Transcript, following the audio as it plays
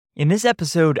In this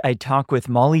episode, I talk with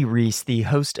Mollie Reese, the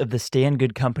host of the Stay in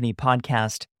Good Company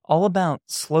podcast, all about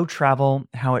slow travel,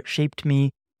 how it shaped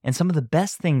me, and some of the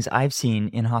best things I've seen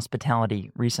in hospitality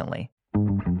recently.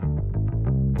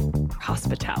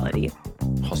 Hospitality.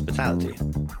 Hospitality.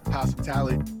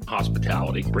 Hospitality.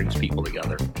 Hospitality brings people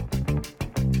together.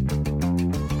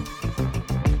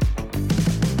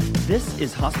 This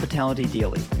is Hospitality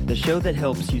Daily, the show that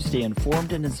helps you stay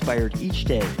informed and inspired each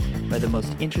day by the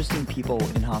most interesting people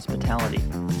in hospitality.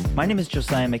 My name is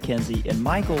Josiah Mackenzie, and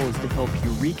my goal is to help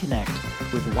you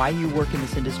reconnect with why you work in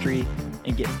this industry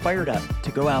and get fired up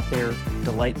to go out there,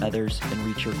 delight others, and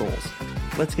reach your goals.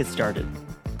 Let's get started.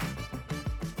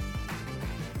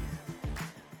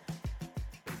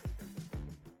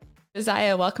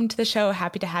 Josiah, welcome to the show.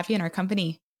 Happy to have you in our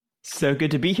company. So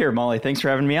good to be here, Mollie. Thanks for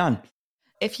having me on.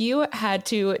 If you had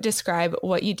to describe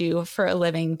what you do for a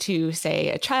living to, say,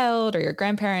 a child or your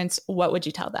grandparents, what would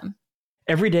you tell them?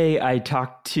 Every day I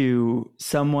talk to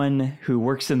someone who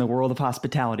works in the world of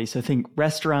hospitality. So think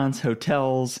restaurants,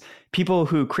 hotels, people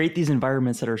who create these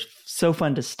environments that are so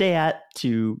fun to stay at,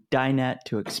 to dine at,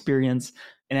 to experience.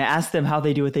 And I ask them how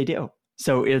they do what they do.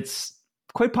 So it's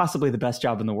quite possibly the best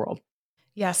job in the world.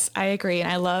 Yes, I agree.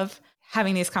 And I love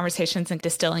having these conversations and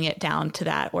distilling it down to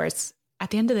that, where it's at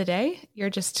the end of the day,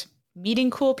 you're just meeting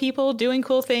cool people, doing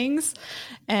cool things,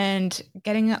 and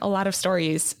getting a lot of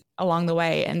stories along the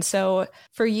way. And so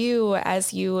for you,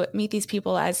 as you meet these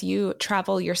people, as you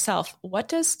travel yourself, what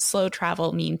does slow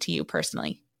travel mean to you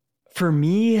personally? For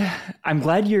me, I'm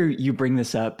glad you bring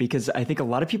this up, because I think a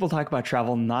lot of people talk about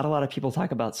travel. Not a lot of people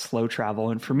talk about slow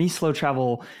travel. And for me, slow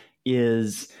travel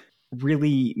is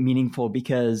really meaningful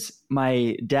because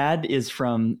my dad is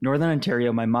from Northern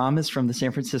Ontario. My mom is from the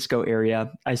San Francisco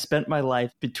area. I spent my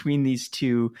life between these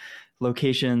two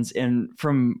locations. And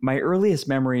from my earliest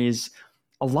memories,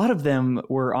 a lot of them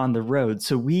were on the road.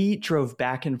 So we drove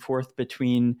back and forth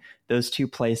between those two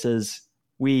places.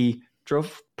 We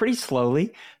drove pretty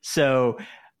slowly. So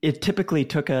it typically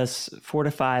took us 4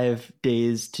 to 5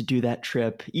 days to do that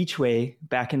trip each way,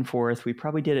 back and forth. We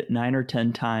probably did it 9 or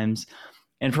 10 times.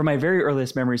 And from my very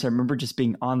earliest memories, I remember just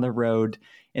being on the road.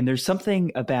 And there's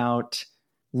something about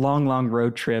long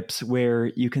road trips where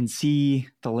you can see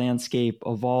the landscape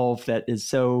evolve that is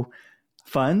so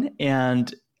fun.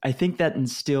 And I think that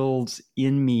instilled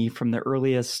in me from the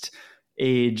earliest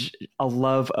age a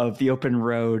love of the open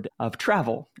road of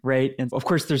travel, right? And of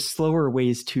course, there's slower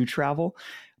ways to travel,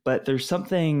 but there's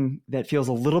something that feels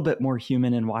a little bit more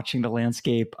human in watching the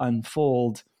landscape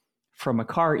unfold from a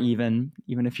car, even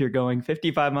if you're going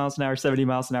 55 miles an hour, 70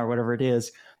 miles an hour, whatever it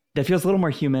is, that feels a little more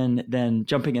human than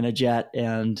jumping in a jet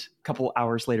and a couple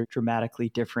hours later, dramatically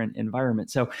different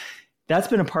environment. So that's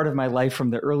been a part of my life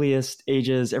from the earliest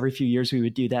ages. Every few years we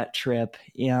would do that trip.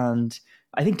 And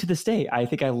I think to this day, I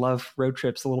think I love road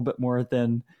trips a little bit more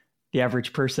than the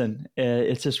average person.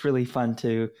 It's just really fun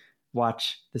to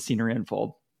watch the scenery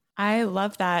unfold. I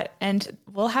love that. And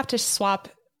we'll have to swap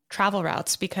travel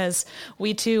routes because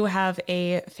we too have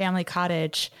a family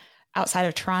cottage outside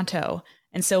of Toronto.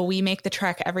 And so we make the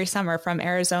trek every summer from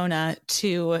Arizona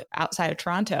to outside of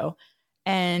Toronto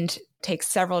and takes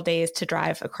several days to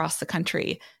drive across the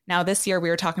country. Now, this year we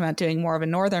were talking about doing more of a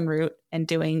northern route and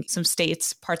doing some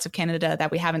states, parts of Canada that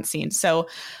we haven't seen. So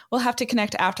we'll have to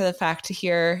connect after the fact to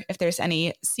hear if there's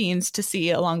any scenes to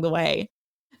see along the way.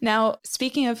 Now,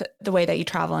 speaking of the way that you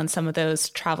travel and some of those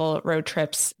travel road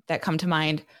trips that come to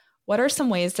mind, what are some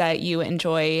ways that you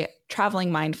enjoy traveling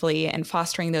mindfully and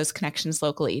fostering those connections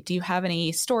locally? Do you have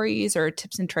any stories or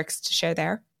tips and tricks to share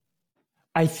there?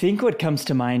 I think what comes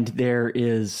to mind there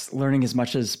is learning as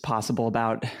much as possible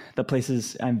about the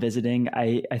places I'm visiting.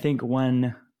 I think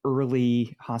one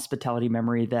early hospitality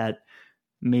memory that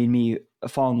made me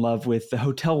fall in love with the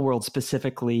hotel world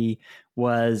specifically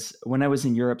was when I was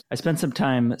in Europe. I spent some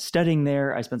time studying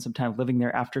there. I spent some time living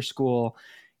there after school.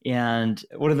 And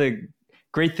one of the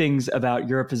great things about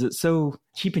Europe is it's so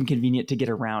cheap and convenient to get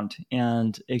around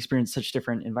and experience such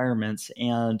different environments.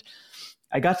 And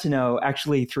I got to know,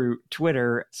 actually through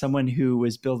Twitter, someone who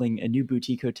was building a new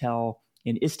boutique hotel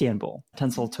in Istanbul,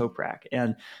 Tencel Toprak.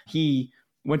 And he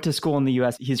went to school in the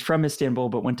US. He's from Istanbul,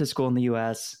 but went to school in the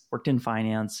US, worked in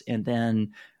finance, and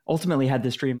then ultimately had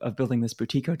this dream of building this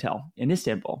boutique hotel in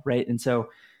Istanbul, right? And so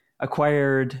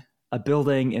acquired a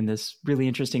building in this really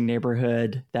interesting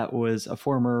neighborhood that was a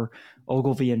former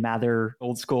Ogilvy and Mather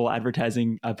old school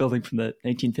advertising building from the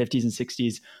 1950s and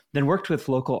 60s, then worked with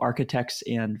local architects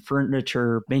and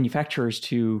furniture manufacturers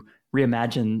to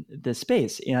reimagine this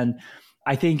space. And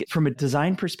I think from a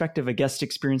design perspective, a guest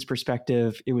experience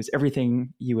perspective, it was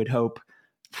everything you would hope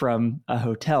from a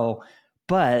hotel.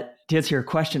 But to answer your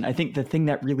question, I think the thing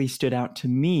that really stood out to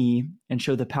me and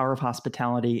showed the power of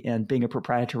hospitality and being a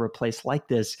proprietor of a place like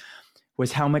this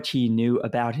was how much he knew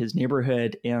about his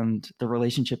neighborhood and the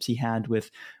relationships he had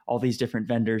with all these different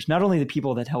vendors, not only the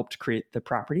people that helped create the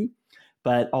property,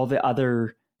 but all the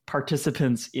other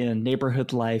participants in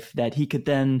neighborhood life that he could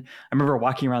then, I remember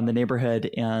walking around the neighborhood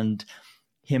and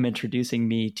him introducing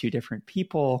me to different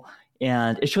people.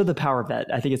 And it showed the power of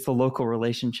that. I think it's the local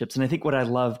relationships. And I think what I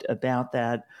loved about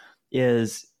that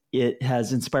is it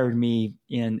has inspired me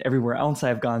in everywhere else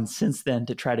I've gone since then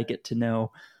to try to get to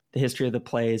know the history of the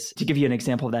place. To give you an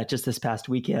example of that, just this past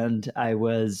weekend, I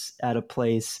was at a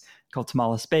place called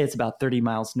Tamales Bay. It's about 30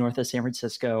 miles north of San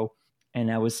Francisco.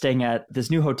 And I was staying at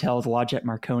this new hotel, the Lodge at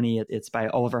Marconi. It's by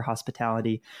Oliver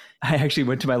Hospitality. I actually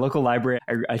went to my local library.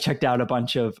 I checked out a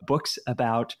bunch of books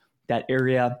about that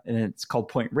area, and it's called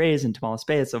Point Reyes in Tamales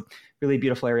Bay. It's a really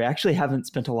beautiful area. I actually haven't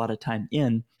spent a lot of time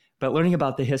in, but learning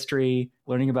about the history,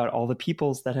 learning about all the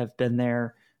peoples that have been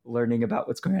there, learning about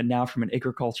what's going on now from an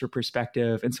agriculture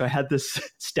perspective. And so I had this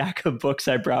stack of books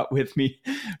I brought with me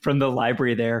from the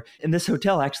library there. And this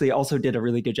hotel actually also did a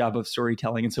really good job of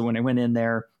storytelling. And so when I went in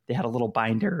there, they had a little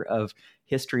binder of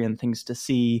history and things to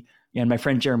see. And my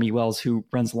friend Jeremy Wells, who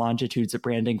runs Longitudes, a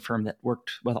branding firm that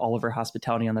worked with Oliver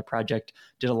Hospitality on the project,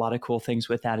 did a lot of cool things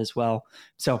with that as well.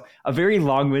 So a very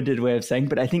long-winded way of saying,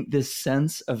 but I think this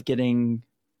sense of getting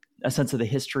a sense of the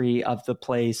history of the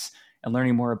place and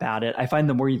learning more about it, I find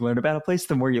the more you learn about a place,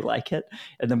 the more you like it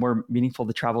and the more meaningful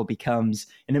the travel becomes.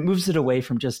 And it moves it away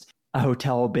from just a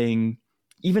hotel being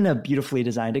even a beautifully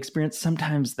designed experience.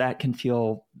 Sometimes that can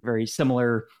feel very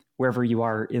similar wherever you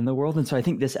are in the world. And so I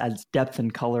think this adds depth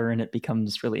and color and it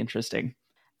becomes really interesting.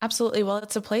 Absolutely. Well,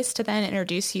 it's a place to then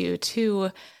introduce you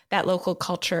to that local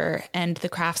culture and the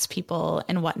craftspeople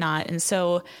and whatnot. And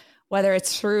so whether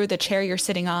it's through the chair you're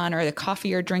sitting on or the coffee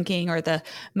you're drinking or the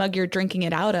mug you're drinking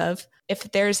it out of,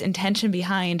 if there's intention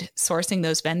behind sourcing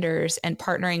those vendors and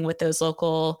partnering with those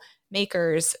local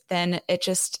makers, then it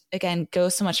just, again,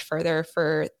 goes so much further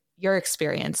for your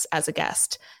experience as a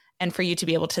guest and for you to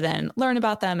be able to then learn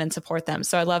about them and support them.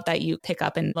 So I love that you pick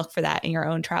up and look for that in your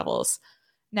own travels.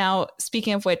 Now,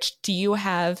 speaking of which, do you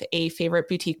have a favorite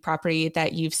boutique property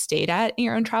that you've stayed at in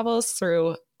your own travels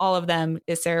through all of them?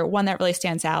 Is there one that really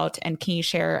stands out? And can you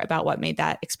share about what made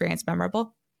that experience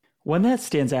memorable? One that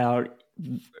stands out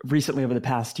recently over the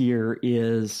past year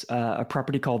is a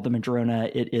property called the Madrona.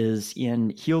 It is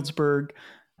in Healdsburg,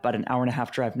 about an hour and a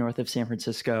half drive north of San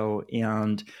Francisco.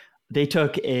 And they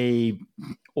took a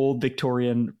old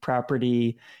Victorian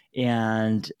property,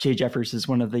 and Jay Jeffers is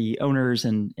one of the owners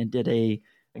and did a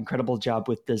incredible job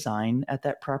with design at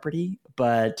that property,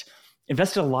 but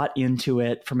invested a lot into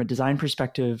it from a design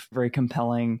perspective, very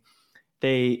compelling.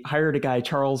 They hired a guy,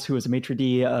 Charles, who was a maitre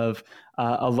d' of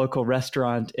a local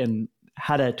restaurant, and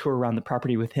had a tour around the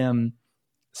property with him.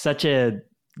 Such a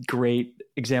great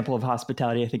example of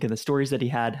hospitality, I think, in the stories that he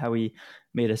had, how he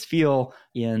made us feel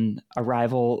in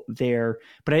arrival there.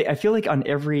 But I feel like on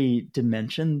every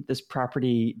dimension, this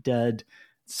property did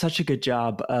such a good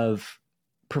job of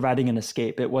providing an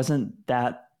escape. It wasn't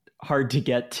that hard to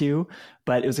get to,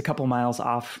 but it was a couple miles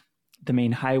off the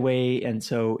main highway. And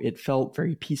so it felt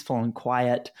very peaceful and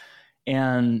quiet.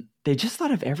 And they just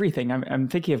thought of everything. I'm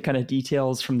thinking of kind of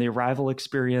details from the arrival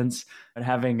experience and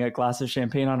having a glass of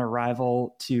champagne on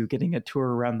arrival to getting a tour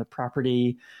around the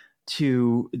property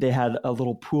to they had a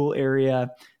little pool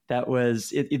area that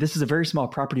was, this is a very small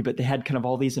property, but they had kind of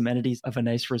all these amenities of a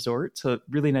nice resort. So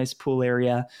really nice pool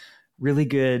area, really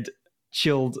good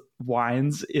chilled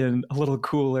wines in a little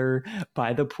cooler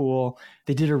by the pool.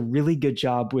 They did a really good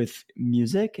job with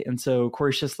music. And so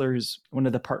Corey Schisler's one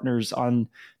of the partners on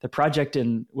the project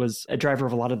and was a driver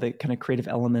of a lot of the kind of creative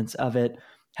elements of it,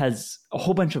 has a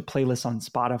whole bunch of playlists on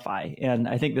Spotify. And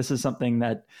I think this is something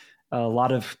that a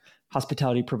lot of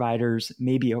hospitality providers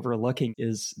may be overlooking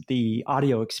is the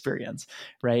audio experience,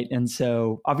 right? And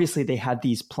so obviously they had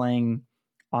these playing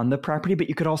on the property, but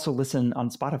you could also listen on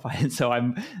Spotify. And so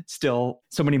I'm still,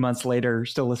 so many months later,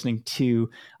 still listening to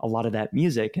a lot of that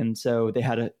music. And so they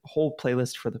had a whole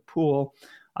playlist for the pool,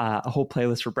 a whole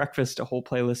playlist for breakfast, a whole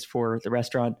playlist for the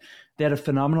restaurant. They had a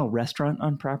phenomenal restaurant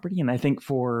on property. And I think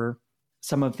for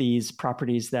some of these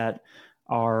properties that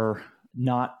are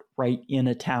not right in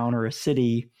a town or a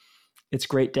city, it's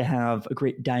great to have a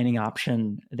great dining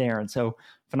option there. And so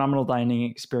phenomenal dining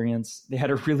experience. They had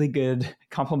a really good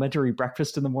complimentary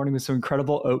breakfast in the morning with some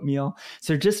incredible oatmeal.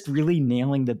 So just really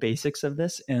nailing the basics of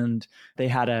this. And they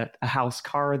had a house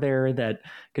car there that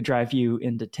could drive you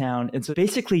into town. And so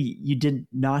basically you did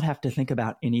not have to think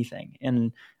about anything.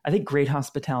 And I think great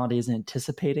hospitality is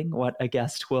anticipating what a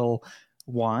guest will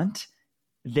want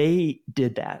they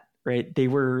did that, right? They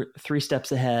were 3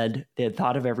 steps ahead. They had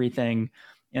thought of everything.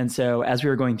 And so as we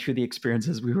were going through the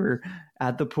experiences, we were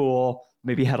at the pool,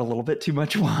 maybe had a little bit too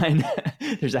much wine.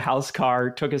 There's a house car,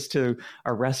 took us to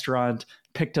our restaurant,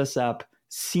 picked us up,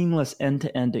 seamless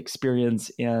end-to-end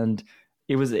experience. And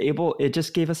it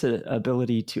just gave us an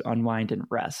ability to unwind and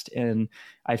rest. And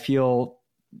I feel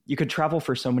you could travel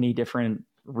for so many different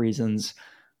reasons.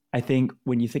 I think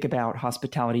when you think about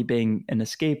hospitality being an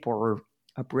escape or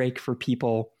a break for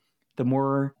people, the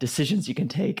more decisions you can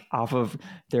take off of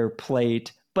their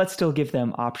plate, but still give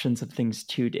them options of things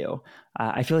to do.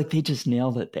 I feel like they just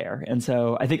nailed it there. And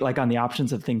so I think like on the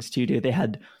options of things to do, they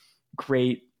had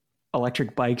great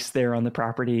electric bikes there on the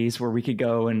properties where we could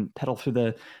go and pedal through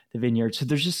the vineyard. So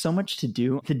there's just so much to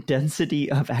do. The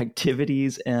density of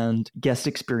activities and guest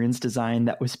experience design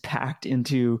that was packed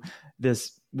into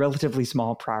this relatively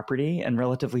small property and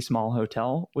relatively small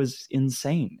hotel was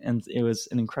insane. And it was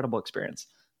an incredible experience.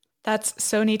 That's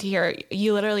so neat to hear.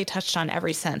 You literally touched on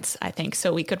every sense, I think.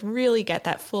 So we could really get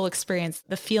that full experience,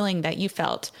 the feeling that you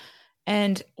felt.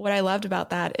 And what I loved about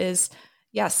that is,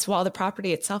 yes, while the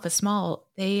property itself is small,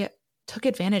 they took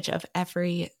advantage of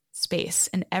every space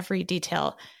and every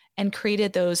detail and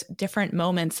created those different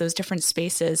moments, those different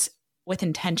spaces with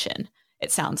intention,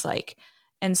 it sounds like.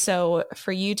 And so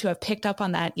for you to have picked up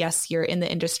on that, yes, you're in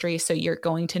the industry, so you're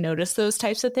going to notice those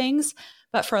types of things.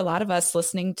 But for a lot of us,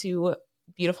 listening to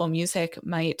beautiful music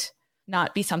might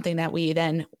not be something that we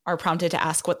then are prompted to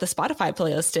ask what the Spotify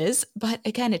playlist is. But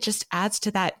again, it just adds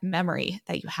to that memory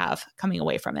that you have coming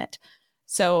away from it.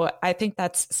 So I think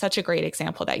that's such a great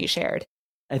example that you shared.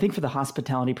 I think for the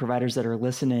hospitality providers that are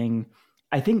listening,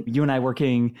 I think you and I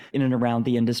working in and around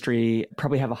the industry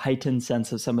probably have a heightened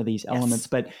sense of some of these elements,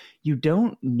 but you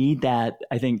don't need that,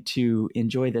 I think, to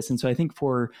enjoy this. And so I think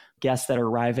for guests that are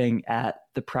arriving at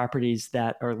the properties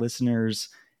that our listeners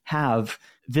have,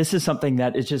 this is something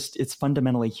that it's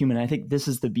fundamentally human. I think this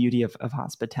is the beauty of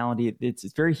hospitality.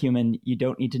 It's very human. You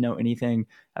don't need to know anything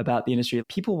about the industry.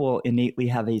 People will innately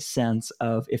have a sense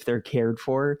of if they're cared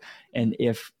for and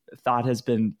if thought has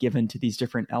been given to these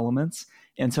different elements.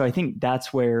 And so I think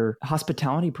that's where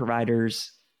hospitality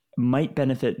providers might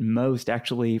benefit most,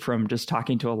 actually, from just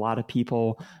talking to a lot of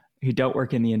people who don't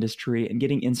work in the industry and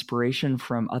getting inspiration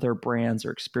from other brands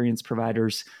or experience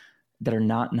providers that are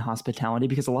not in hospitality,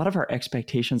 because a lot of our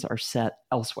expectations are set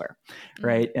elsewhere,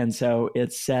 right? And so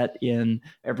it's set in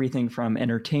everything from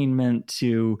entertainment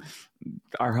to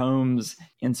our homes.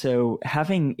 And so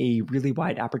having a really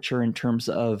wide aperture in terms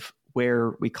of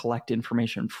where we collect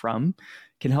information from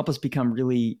can help us become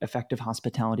really effective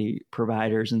hospitality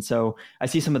providers. And so I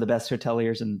see some of the best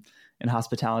hoteliers and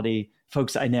hospitality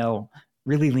folks I know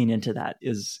really lean into that,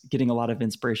 is getting a lot of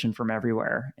inspiration from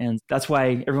everywhere. And that's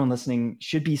why everyone listening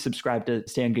should be subscribed to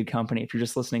Stay in Good Company. If you're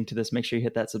just listening to this, make sure you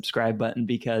hit that subscribe button,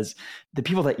 because the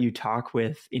people that you talk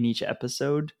with in each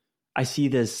episode, I see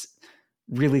this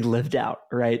really lived out,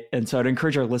 right? And so I'd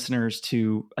encourage our listeners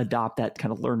to adopt that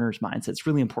kind of learner's mindset. It's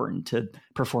really important to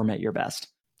perform at your best.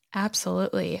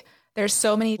 Absolutely. There's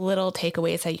so many little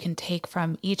takeaways that you can take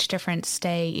from each different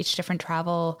stay, each different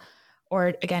travel,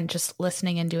 or again, just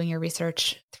listening and doing your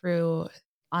research through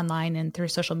online and through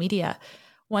social media.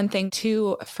 One thing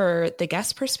too, for the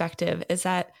guest perspective, is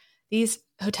that these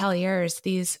hoteliers,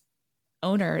 these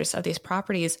owners of these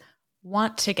properties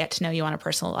want to get to know you on a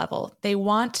personal level. They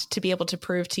want to be able to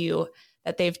prove to you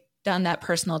that they've done that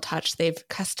personal touch. They've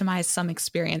customized some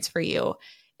experience for you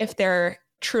if they're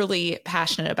truly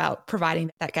passionate about providing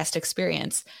that guest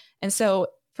experience. And so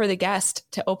for the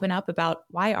guest to open up about,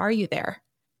 why are you there?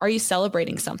 Are you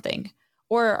celebrating something?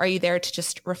 Or are you there to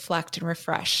just reflect and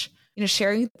refresh?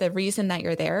 Sharing the reason that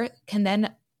you're there can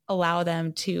then allow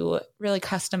them to really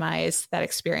customize that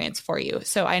experience for you.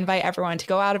 So I invite everyone to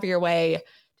go out of your way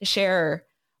to share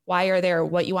why you're there,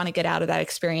 what you want to get out of that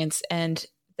experience. And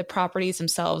the properties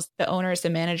themselves, the owners,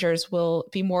 the managers will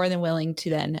be more than willing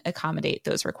to then accommodate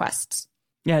those requests.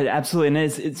 Yeah, absolutely. And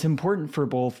it's important for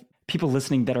both people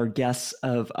listening that are guests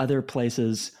of other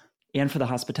places and for the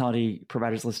hospitality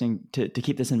providers listening to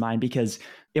keep this in mind, because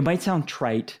it might sound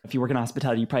trite. If you work in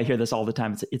hospitality, you probably hear this all the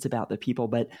time. It's about the people.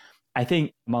 But I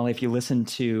think, Mollie, if you listen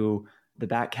to the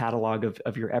back catalog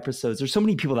of your episodes, there's so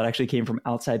many people that actually came from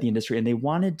outside the industry and they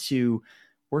wanted to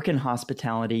work in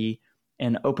hospitality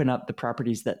and open up the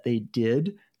properties that they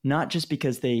did, not just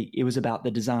because it was about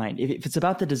the design. If it's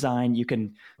about the design, you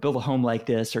can build a home like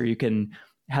this, or you can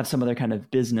have some other kind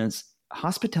of business.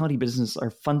 Hospitality businesses are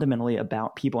fundamentally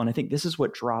about people. And I think this is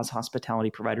what draws hospitality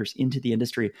providers into the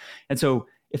industry. And so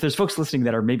if there's folks listening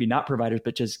that are maybe not providers,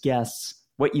 but just guests,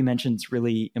 what you mentioned is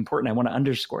really important. I want to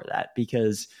underscore that,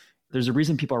 because There's a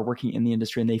reason people are working in the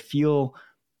industry, and they feel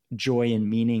joy and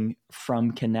meaning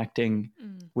from connecting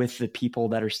with the people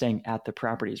that are staying at the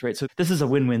properties, right? So this is a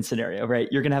win-win scenario, right?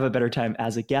 You're going to have a better time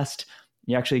as a guest.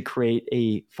 You actually create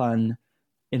a fun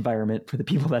environment for the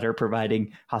people that are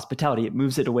providing hospitality. It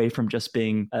moves it away from just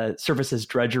being services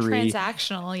drudgery.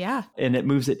 Transactional, yeah. And it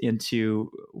moves it into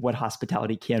what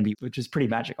hospitality can be, which is pretty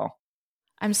magical.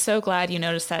 I'm so glad you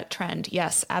noticed that trend.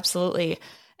 Yes, absolutely.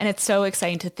 And it's so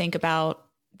exciting to think about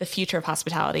the future of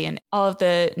hospitality and all of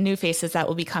the new faces that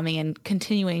will be coming and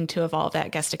continuing to evolve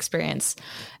that guest experience.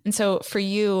 And so for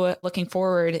you, looking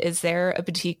forward, is there a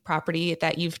boutique property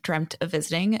that you've dreamt of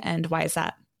visiting, and why is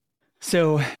that?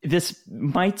 So this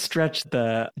might stretch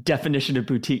the definition of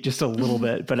boutique just a little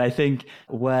bit, but I think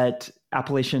what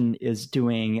Appellation is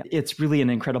doing, it's really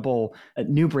an incredible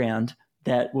new brand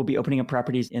that will be opening up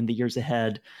properties in the years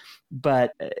ahead.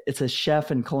 But it's a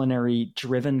chef and culinary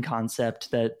driven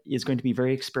concept that is going to be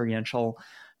very experiential.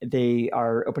 They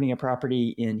are opening a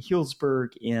property in Healdsburg,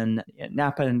 in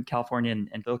Napa in California,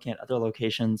 and Vilcant, other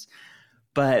locations.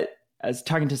 But I was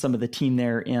talking to some of the team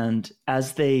there, and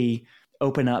as they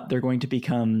open up, they're going to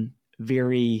become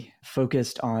very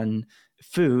focused on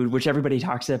food, which everybody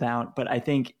talks about. But I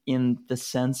think in the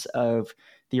sense of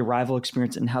the arrival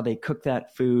experience and how they cook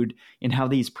that food and how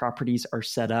these properties are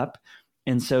set up,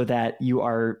 and so that you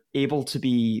are able to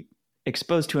be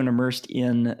exposed to and immersed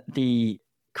in the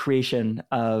creation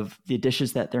of the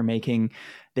dishes that they're making.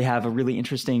 They have a really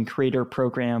interesting creator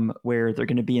program where they're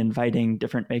going to be inviting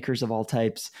different makers of all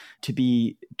types to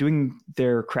be doing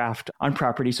their craft on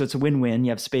property. So it's a win-win.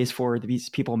 You have space for these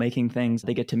people making things.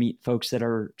 They get to meet folks that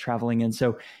are traveling in.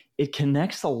 So it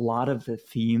connects a lot of the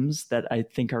themes that I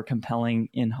think are compelling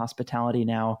in hospitality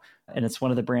now. And it's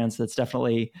one of the brands that's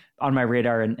definitely on my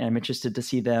radar, and I'm interested to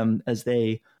see them as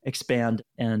they expand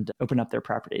and open up their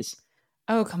properties.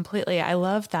 Oh, completely. I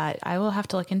love that. I will have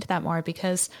to look into that more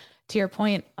because, to your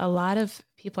point, a lot of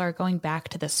people are going back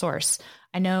to the source.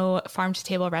 I know farm to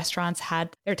table restaurants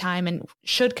had their time and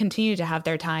should continue to have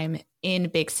their time in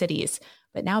big cities.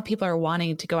 But now people are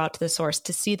wanting to go out to the source,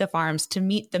 to see the farms, to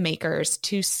meet the makers,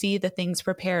 to see the things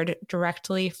prepared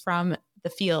directly from the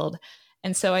field.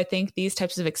 And so I think these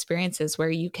types of experiences where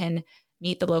you can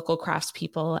meet the local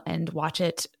craftspeople and watch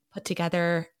it put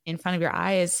together in front of your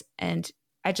eyes, and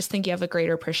I just think you have a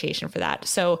greater appreciation for that.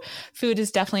 So food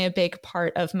is definitely a big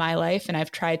part of my life, and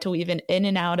I've tried to weave it in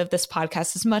and out of this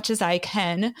podcast as much as I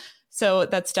can. So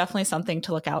that's definitely something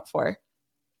to look out for.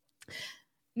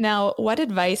 Now, what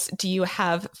advice do you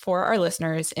have for our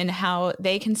listeners in how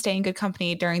they can stay in good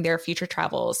company during their future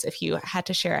travels, if you had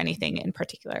to share anything in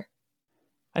particular?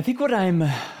 I think what I'm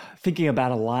thinking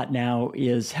about a lot now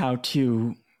is how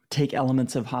to take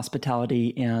elements of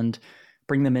hospitality and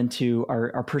bring them into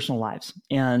our personal lives.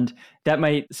 And that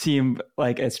might seem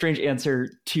like a strange answer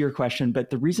to your question, but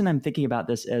the reason I'm thinking about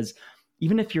this is,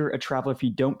 even if you're a traveler, if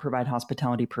you don't provide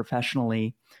hospitality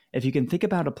professionally, if you can think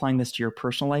about applying this to your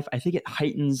personal life, I think it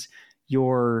heightens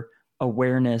your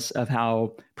awareness of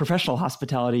how professional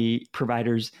hospitality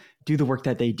providers do the work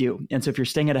that they do. And so if you're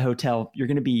staying at a hotel, you're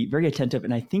going to be very attentive,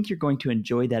 and I think you're going to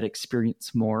enjoy that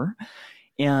experience more.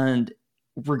 And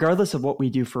regardless of what we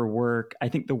do for work, I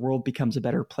think the world becomes a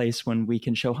better place when we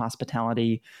can show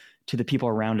hospitality to the people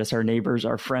around us, our neighbors,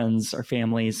 our friends, our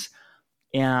families.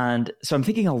 And so I'm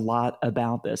thinking a lot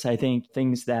about this. I think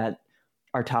things that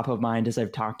are top of mind as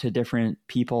I've talked to different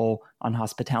people on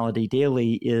hospitality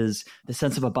daily is the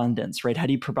sense of abundance, right? How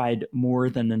do you provide more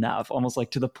than enough, almost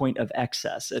like to the point of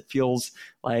excess? It feels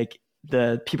like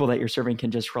the people that you're serving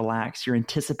can just relax. You're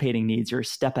anticipating needs. You're a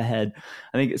step ahead.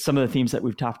 I think some of the themes that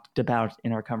we've talked about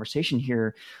in our conversation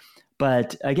here.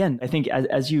 But again, I think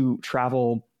as you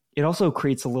travel, it also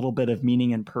creates a little bit of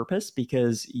meaning and purpose,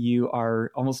 because you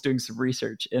are almost doing some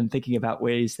research and thinking about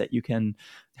ways that you can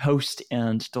host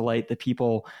and delight the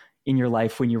people in your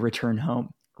life when you return home,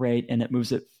 right? And it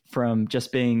moves it from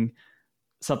just being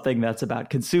something that's about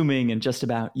consuming and just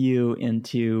about you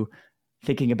into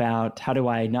thinking about, how do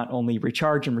I not only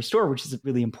recharge and restore, which is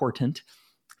really important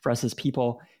for us as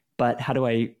people, but how do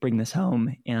I bring this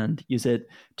home and use it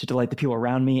to delight the people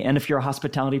around me? And if you're a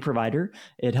hospitality provider,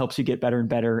 it helps you get better and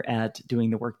better at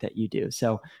doing the work that you do.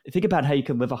 So think about how you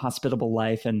can live a hospitable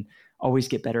life and always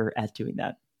get better at doing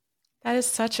that. That is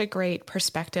such a great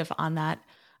perspective on that.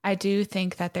 I do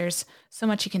think that there's so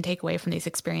much you can take away from these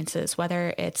experiences,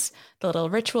 whether it's the little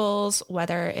rituals,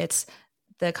 whether it's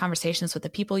the conversations with the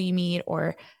people you meet,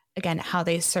 or again, how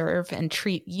they serve and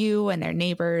treat you and their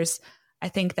neighbors. I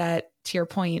think that, to your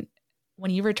point,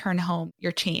 when you return home,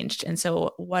 you're changed. And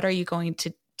so what are you going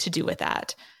to do with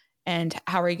that? And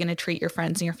how are you going to treat your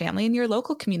friends and your family and your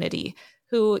local community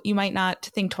who you might not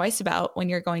think twice about when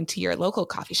you're going to your local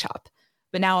coffee shop.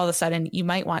 But now all of a sudden you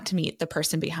might want to meet the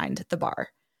person behind the bar.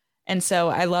 And so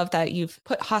I love that you've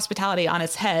put hospitality on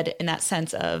its head in that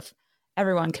sense of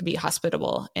everyone can be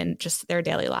hospitable in just their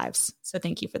daily lives. So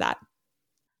thank you for that.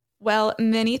 Well,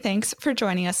 many thanks for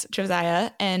joining us,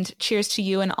 Josiah, and cheers to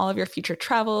you and all of your future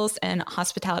travels and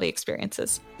hospitality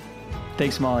experiences.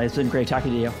 Thanks, Mollie. It's been great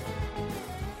talking to you.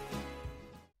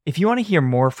 If you want to hear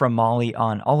more from Mollie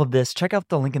on all of this, check out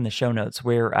the link in the show notes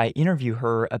where I interview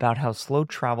her about how slow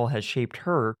travel has shaped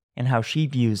her and how she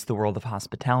views the world of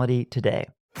hospitality today.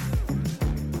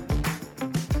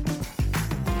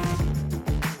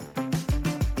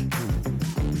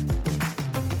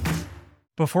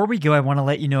 Before we go, I want to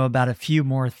let you know about a few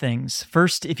more things.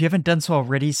 First, if you haven't done so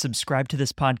already, subscribe to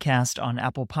this podcast on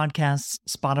Apple Podcasts,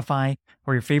 Spotify,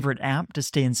 or your favorite app to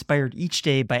stay inspired each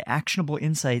day by actionable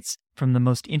insights from the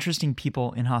most interesting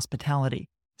people in hospitality.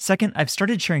 Second, I've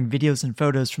started sharing videos and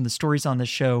photos from the stories on this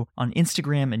show on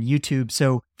Instagram and YouTube,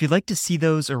 so if you'd like to see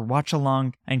those or watch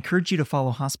along, I encourage you to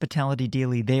follow Hospitality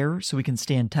Daily there so we can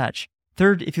stay in touch.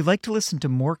 Third, if you'd like to listen to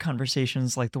more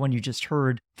conversations like the one you just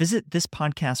heard, visit this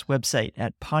podcast website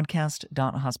at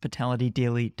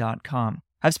podcast.hospitalitydaily.com.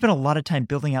 I've spent a lot of time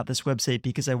building out this website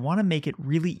because I want to make it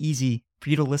really easy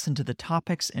for you to listen to the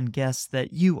topics and guests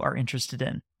that you are interested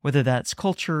in, whether that's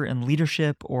culture and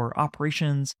leadership or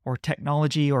operations or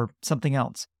technology or something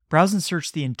else. Browse and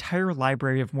search the entire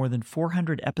library of more than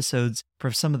 400 episodes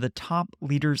for some of the top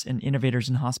leaders and innovators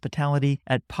in hospitality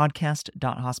at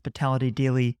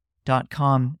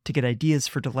podcast.hospitalitydaily.com to get ideas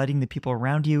for delighting the people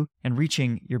around you and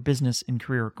reaching your business and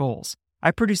career goals. I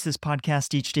produce this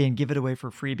podcast each day and give it away for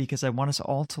free because I want us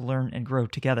all to learn and grow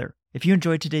together. If you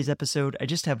enjoyed today's episode, I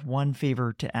just have one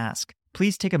favor to ask.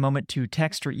 Please take a moment to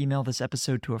text or email this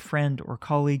episode to a friend or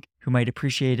colleague who might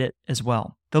appreciate it as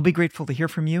well. They'll be grateful to hear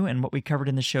from you, and what we covered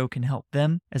in the show can help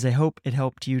them, as I hope it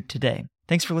helped you today.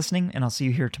 Thanks for listening, and I'll see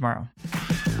you here tomorrow.